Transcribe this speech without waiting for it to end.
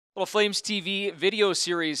Little Flames TV video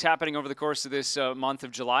series happening over the course of this month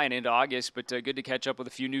of July and into August, but good to catch up with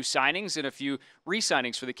a few new signings and a few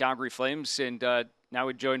re-signings for the Calgary Flames. And now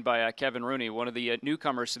we're joined by Kevin Rooney, one of the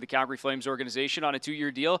newcomers to the Calgary Flames organization on a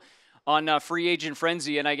 2-year deal on free agent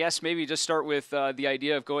frenzy. And I guess maybe just start with the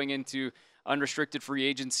idea of going into unrestricted free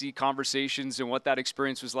agency conversations and what that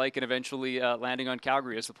experience was like, and eventually landing on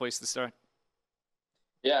Calgary as the place to start.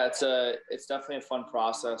 Yeah, it's definitely a fun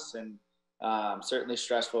process and certainly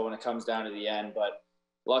stressful when it comes down to the end. But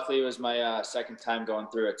luckily, it was my second time going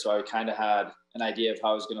through it, so I kind of had an idea of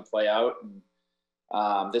how it was going to play out.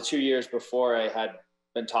 And the 2 years before, I had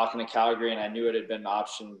been talking to Calgary, and I knew it had been an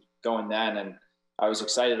option going then, and I was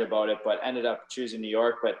excited about it, but ended up choosing New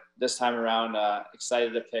York. But this time around,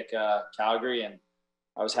 excited to pick Calgary, and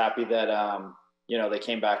I was happy that they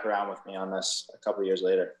came back around with me on this a couple of years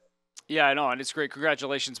later. Yeah, I know, and it's great.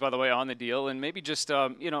 Congratulations, by the way, on the deal, and maybe just a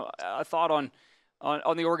thought on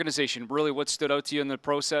the organization. Really, what stood out to you in the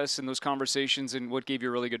process and those conversations, and what gave you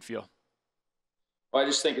a really good feel. Well, I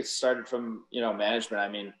just think it started from management. I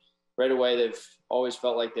mean, right away they've always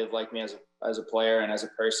felt like they've liked me as a player and as a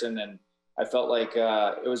person, and I felt like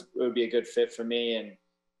it would be a good fit for me,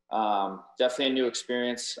 and definitely a new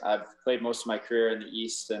experience. I've played most of my career in the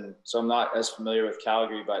East, and so I'm not as familiar with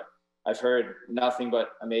Calgary, but I've heard nothing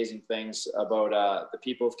but amazing things about the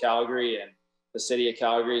people of Calgary and the city of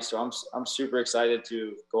Calgary. So I'm super excited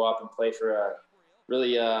to go up and play for a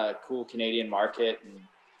really cool Canadian market,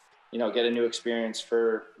 and get a new experience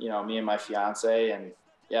for me and my fiance. And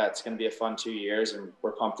yeah, it's going to be a fun 2 years, and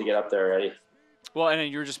we're pumped to get up there already. Well,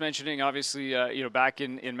 and you were just mentioning, obviously, back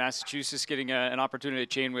in Massachusetts, getting an opportunity to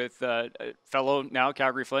chain with fellow now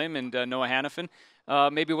Calgary Flame and Noah Hannafin.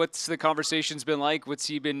 Maybe what's the conversation's been like? What's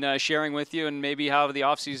he been sharing with you, and maybe how the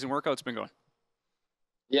off-season workouts been going?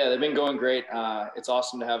 Yeah, they've been going great. It's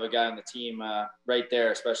awesome to have a guy on the team right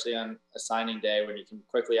there, especially on a signing day when you can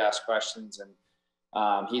quickly ask questions.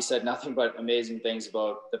 And he said nothing but amazing things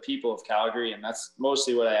about the people of Calgary, and that's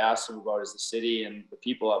mostly what I asked him about, is the city and the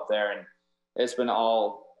people up there. And it's been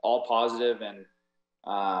all positive. And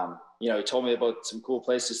he told me about some cool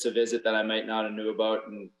places to visit that I might not have knew about,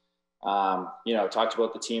 and talked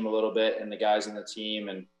about the team a little bit and the guys in the team.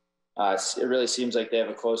 And it really seems like they have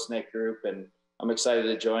a close knit group, and I'm excited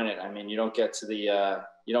to join it. I mean, you don't get to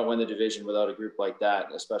you don't win the division without a group like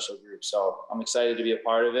that, a special group. So I'm excited to be a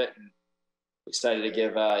part of it, and excited to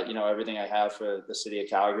give everything I have for the city of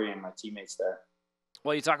Calgary and my teammates there.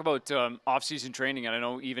 Well, you talk about off-season training, and I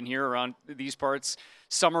know even here around these parts,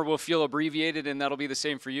 summer will feel abbreviated, and that'll be the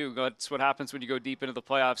same for you. That's what happens when you go deep into the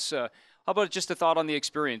playoffs. How about just a thought on the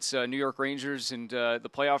experience, New York Rangers and the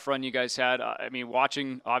playoff run you guys had? I mean,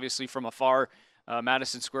 watching obviously from afar,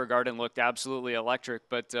 Madison Square Garden looked absolutely electric.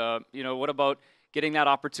 But what about getting that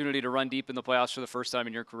opportunity to run deep in the playoffs for the first time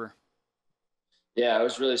in your career? Yeah, it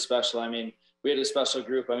was really special. I mean, we had a special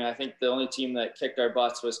group. I mean, I think the only team that kicked our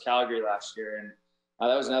butts was Calgary last year, and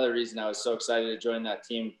that was another reason I was so excited to join that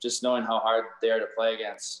team, just knowing how hard they are to play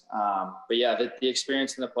against. But yeah, the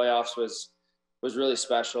experience in the playoffs was really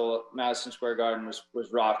special. Madison Square Garden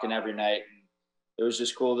was rocking every night. And it was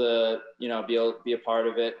just cool to be a part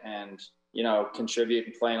of it, and contribute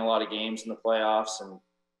and play in a lot of games in the playoffs. And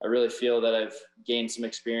I really feel that I've gained some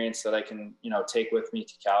experience that I can take with me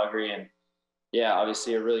to Calgary. And yeah,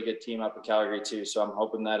 obviously a really good team up in Calgary too. So I'm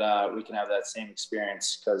hoping that we can have that same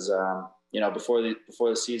experience, because before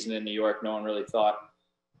the season in New York, no one really thought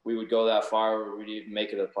we would go that far or we'd even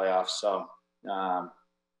make it to the playoffs. So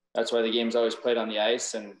that's why the game's always played on the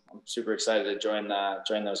ice, and I'm super excited to join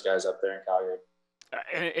those guys up there in Calgary.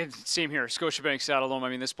 And same here, Scotiabank Saddledome. I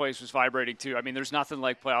mean, this place was vibrating too. I mean, there's nothing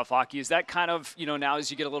like playoff hockey. Is that kind of, now as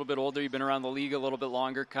you get a little bit older, you've been around the league a little bit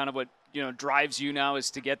longer, kind of what, drives you now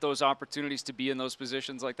is to get those opportunities to be in those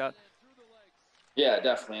positions like that? Yeah,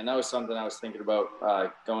 definitely. And that was something I was thinking about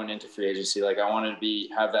going into free agency. Like, I wanted to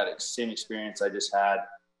have that same experience I just had.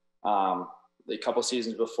 The couple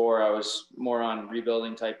seasons before, I was more on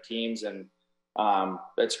rebuilding type teams, and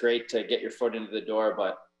it's great to get your foot into the door.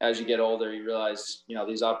 But as you get older, you realize,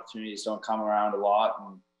 these opportunities don't come around a lot.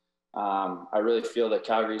 And I really feel that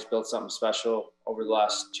Calgary's built something special over the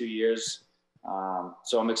last 2 years.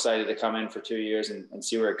 So I'm excited to come in for 2 years and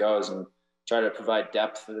see where it goes, and try to provide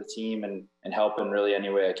depth for the team, and help in really any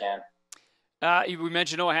way I can. We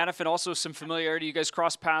mentioned Noah Hannafin, also some familiarity. You guys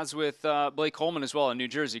crossed paths with Blake Coleman as well in New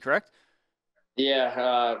Jersey, correct?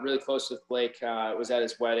 Yeah, really close with Blake. Was at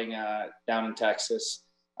his wedding down in Texas.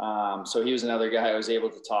 So he was another guy I was able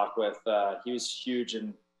to talk with. He was huge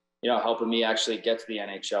in, helping me actually get to the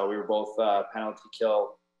NHL. We were both penalty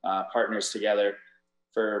kill partners together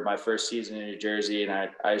for my first season in New Jersey, and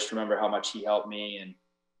I just remember how much he helped me. And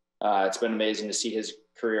it's been amazing to see his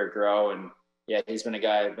career grow. And yeah, he's been a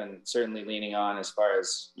guy I've been certainly leaning on as far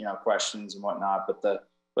as, questions and whatnot.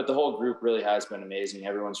 But the whole group really has been amazing.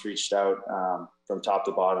 Everyone's reached out from top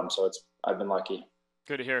to bottom. So I've been lucky.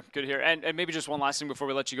 Good to hear. Good to hear. And maybe just one last thing before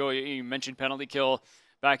we let you go. You mentioned penalty kill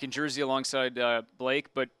back in Jersey alongside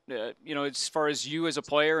Blake, but as far as you as a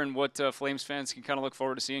player and what Flames fans can kind of look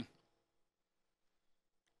forward to seeing.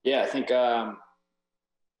 Yeah, I think I'm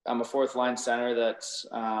a fourth line center that's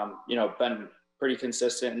been pretty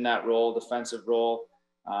consistent in that role, defensive role.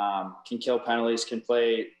 Can kill penalties, can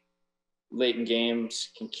play late in games,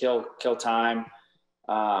 can kill time.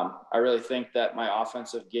 I really think that my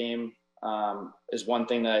offensive game is one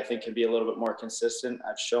thing that I think can be a little bit more consistent.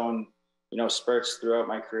 I've shown, spurts throughout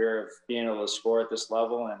my career of being able to score at this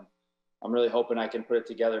level, and I'm really hoping I can put it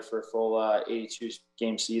together for a full 82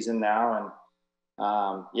 game season now. And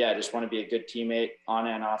I just want to be a good teammate on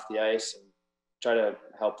and off the ice and try to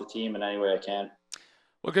help the team in any way I can.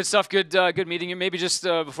 Well, good stuff. Good meeting you. Maybe just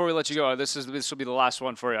before we let you go, this will be the last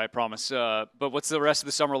one for you, I promise. But what's the rest of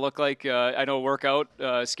the summer look like? I know workout,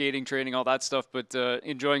 skating, training, all that stuff, but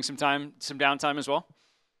enjoying some downtime as well.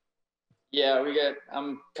 Yeah,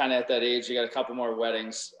 I'm kind of at that age. We got a couple more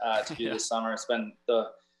weddings to do this summer. It's been the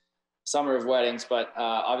summer of weddings, but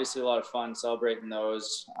obviously a lot of fun celebrating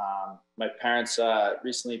those. My parents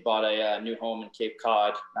recently bought a new home in Cape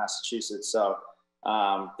Cod, Massachusetts. So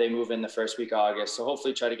they move in the first week of August. So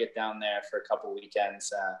hopefully try to get down there for a couple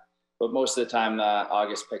weekends. But most of the time,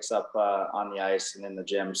 August picks up on the ice and in the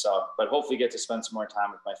gym. But hopefully get to spend some more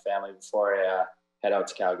time with my family before I head out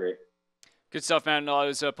to Calgary. Good stuff, man. It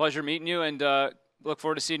was a pleasure meeting you, and look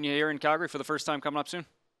forward to seeing you here in Calgary for the first time coming up soon.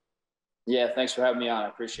 Yeah, thanks for having me on. I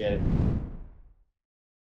appreciate it.